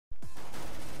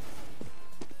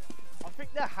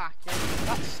they're hacking.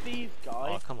 That Steve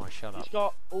guy. Oh, come on, shut up. He's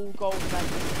got all gold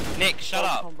medals. Nick, shut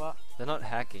up. Combat. They're not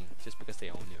hacking just because they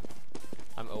own you.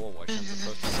 I'm Overwatch, I'm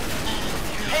supposed to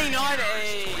say.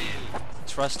 P90!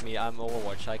 Trust me, I'm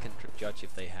Overwatch, I can judge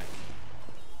if they hack.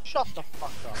 Shut the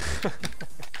fuck up.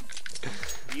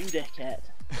 You dickhead.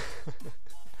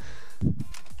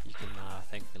 You can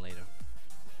thank me later.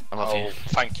 I love you.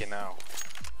 Thank you now.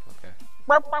 Okay.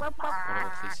 Whatever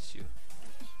pleases you.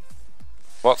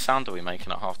 What sound are we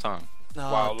making at half time?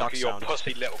 No, Wow, look duck at your sound.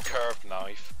 pussy little curved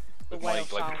knife. The With my whale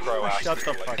like sound. pro ass Shut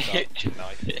the like fuck up. kitchen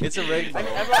knife. It's a rainbow.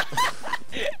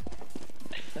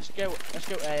 Let's go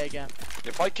A again.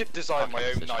 If I could design my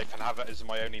own Fucking knife and have it as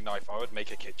my only knife, I would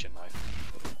make a kitchen knife.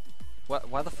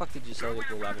 Why the fuck did you say that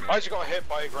you're laminate? I just got hit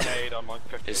by a grenade on my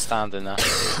 50. It's standing there.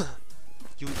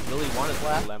 You really wanted to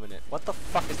laminate. What the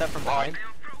fuck is that from behind?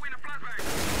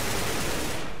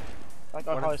 I What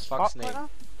got in high as fuck's fuck right name? now.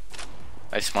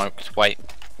 They smoked. Wait.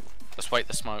 Let's wait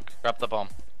the smoke. Grab the bomb.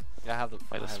 Yeah, I have the.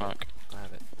 Wait the smoke. I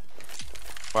have it.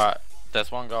 Right. There's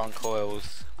one guy on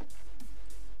coils.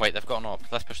 Wait, they've got an op.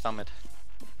 Let's push down mid.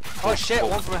 Oh shit!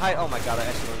 One from behind. Oh my god! I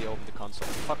accidentally opened the console.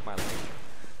 Fuck my life.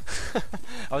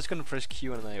 I was gonna press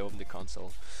Q and then I opened the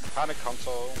console. Panic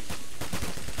console.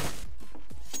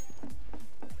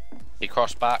 He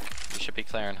crossed back. You should be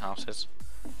clearing houses.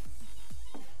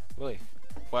 Really?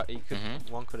 What? You could.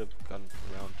 One could have gone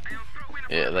around.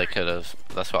 Yeah, they could have.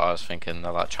 That's what I was thinking.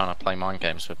 They're like trying to play mind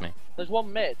games with me. There's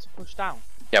one mid. Push down.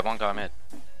 Yeah, one guy mid.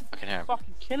 I can hear him.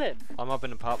 Fucking kill him. I'm up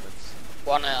in apartments.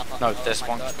 One out. No, there's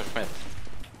one push mid.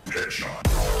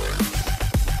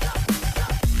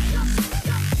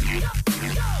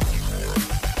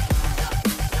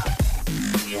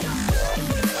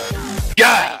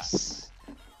 Yes!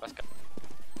 Let's go.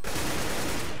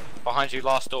 Behind you,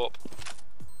 last orb.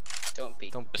 Don't be.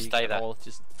 Don't Just peek stay at there. all.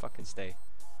 Just fucking stay.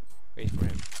 Wait for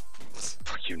him.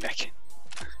 Fuck you, Nick.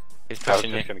 He's I was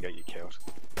pushing just you. gonna get you killed.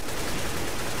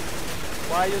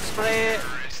 Why you spray it?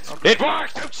 It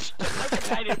worked! Don't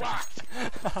complain, it worked!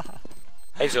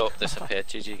 He's up, disappeared.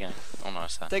 GG game. Oh no,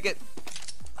 it's that. Take it.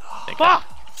 Take Fuck!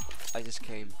 I just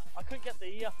came. I couldn't get the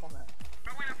E up on it.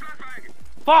 Good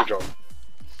Fuck! job.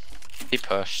 He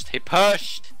pushed. He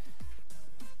pushed.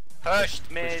 Pushed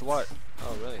mid. Pushed what?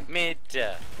 Oh really? Mid.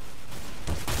 Because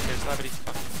nobody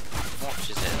fucking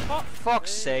watches it. Fuck!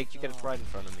 Fuck's sake! You get it right in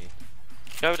front of me.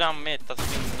 Go down mid doesn't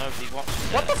mean nobody watches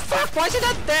it. What the fuck? Why is it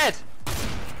not dead?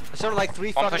 I shot it like 3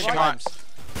 I'm fucking pushing times.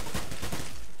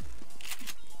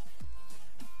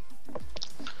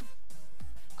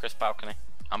 Chris balcony.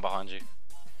 I'm behind you.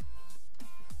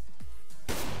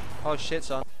 Oh shit,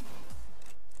 son.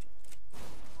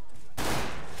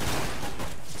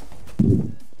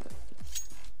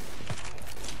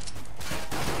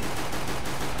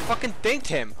 Fucking dinked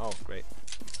him. Oh great.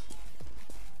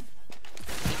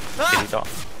 Ah! He died.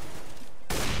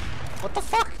 What the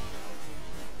fuck?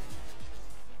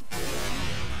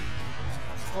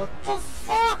 What the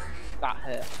fuck? That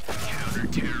hit.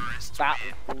 That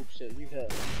was bullshit. You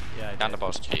hit. Yeah, I Down did. the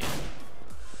boss cheating.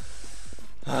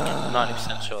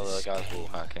 90% sure the guys will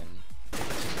hack in.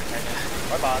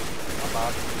 My bad. My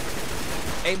bad.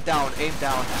 Aim down, aim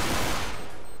down.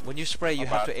 When you spray, you My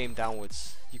have bad. to aim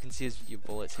downwards. You can see your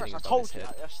bullets hitting I above told his you head.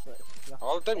 that yesterday. You have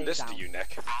Oh, to don't aim listen down. to you,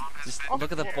 Nick. Just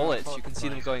look at the bullets. You can see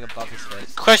them going above his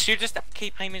head. Chris, you just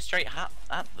keep aiming straight at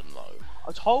them though.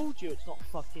 I told you it's not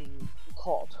fucking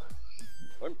COD.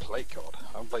 I don't play COD.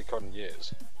 I haven't played COD in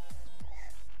years.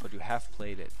 But you have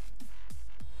played it.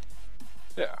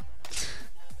 Yeah.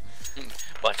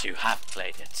 But you have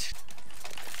played it.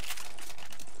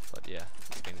 But yeah,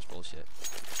 this game is bullshit.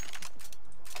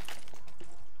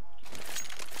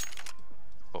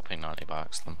 We'll pay 90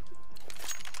 bucks them.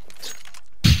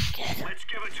 Let's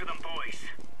give it to them, boys.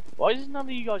 Why does none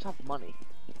of you guys have money?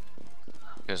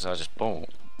 Because I just bought.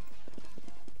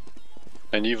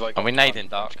 And you've like. Are we nading,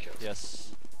 Dark? kills.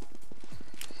 Yes.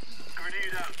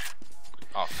 Grenade out.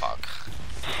 Oh fuck.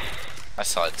 I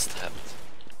sidestepped.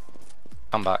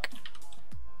 Come back.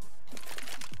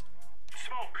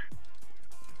 Smoke.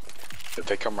 If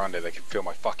they come around here, they can feel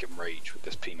my fucking rage with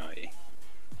this P90.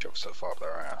 Drove so far up their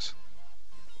ass.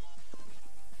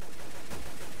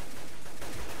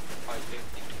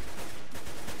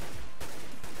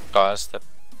 Guys, the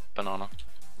banana.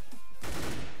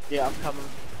 Yeah, I'm coming.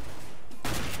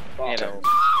 Hit him.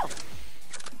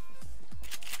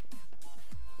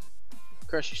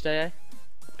 Chris, you stay, eh?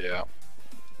 Yeah.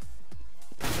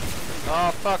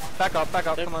 Oh fuck! Back up!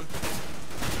 Come on.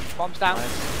 Bombs down.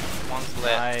 Nice. One's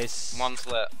lit. Nice. One's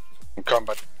lit. I'm coming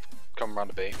back. Coming around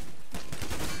the B.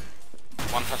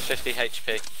 One has 50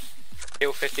 HP.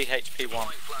 Heal 50 HP one.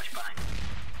 Flashbang.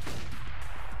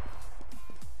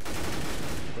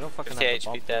 We don't fucking 50 have the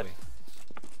bomb, HP do dead. we?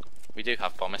 We do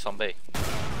have bomb, it's on B. Oh,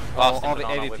 Last oh, thing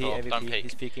banana with AVP, orb. Don't AVP. peek.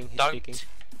 He's peeking, he's Don't peeking.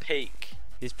 peek.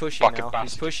 He's pushing Fucking now. He's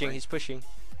bastard, pushing, mate. he's pushing.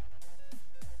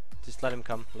 Just let him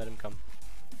come, let him come.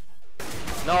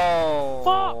 No!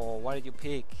 Fuck! Why did you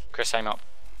peek? Chris, aim up.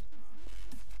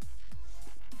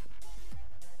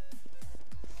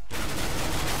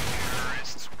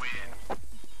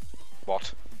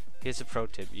 What? Here's a pro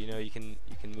tip. You know you can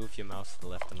move your mouse to the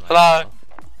left and right. Hello?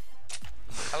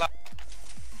 as Hello?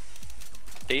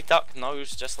 D-Duck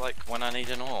knows just like when I need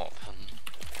an AWP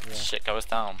and Yeah. shit goes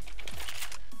down.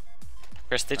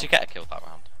 Chris, did you get a kill that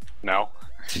round? No.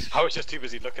 I was just too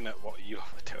busy looking at what you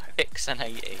were doing. 6 and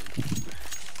 18.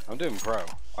 I'm doing pro.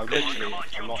 I'm literally,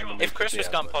 I'm not in the mood If Chris for was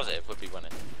CS, gone but- positive, would be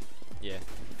winning. Yeah.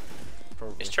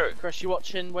 Probably. It's true. Chris, you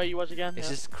watching where you was again? It's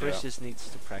Yeah. just Chris Yeah. just needs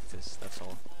to practice. That's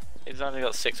all. He's only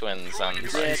got 6 wins and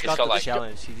He's, Yeah, he's he's got, got the like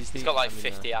challenge. He just he's needs, got like I mean,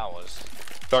 50 hours.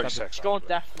 36. Go on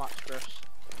actually. deathmatch, Chris.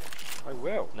 I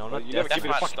will. No, Well, not you never give me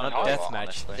the deathmatch, fucking not Not hard death- one. deathmatch.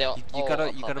 honestly. They're You all gotta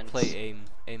apartments. play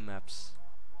aim maps.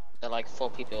 They're like 4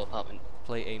 people apartment.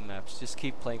 Play aim maps. Just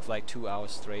keep playing for like 2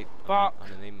 hours straight Fuck.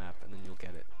 on an aim map, and then you'll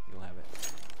get it. You'll have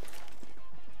it.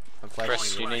 I'm flashing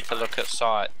Chris, you. you need to look at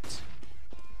sight.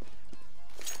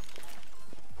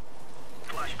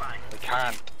 Flashbang. I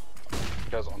can't.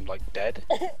 Because I'm like dead.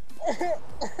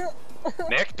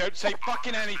 Nick, don't say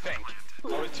fucking anything! I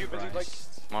was too busy like...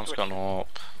 Christ. One's gone AWP.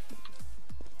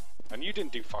 And you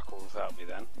didn't do fuck all without me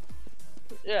then.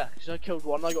 Yeah, because I killed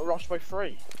one and I got rushed by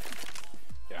 3.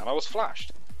 Yeah, and I was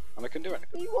flashed. And I couldn't do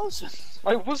anything. He wasn't.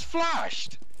 I was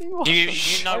flashed! He wasn't.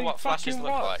 You know I what flashes fucking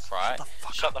look was. like, right?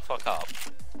 Shut the fuck up.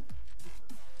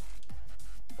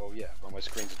 Oh yeah, when my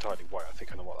screen's entirely white, I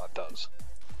think I know what that does.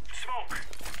 Smoke.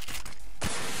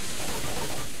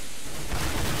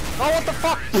 Oh, what the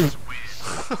fuck?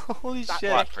 Holy That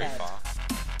shit. Right, pretty far.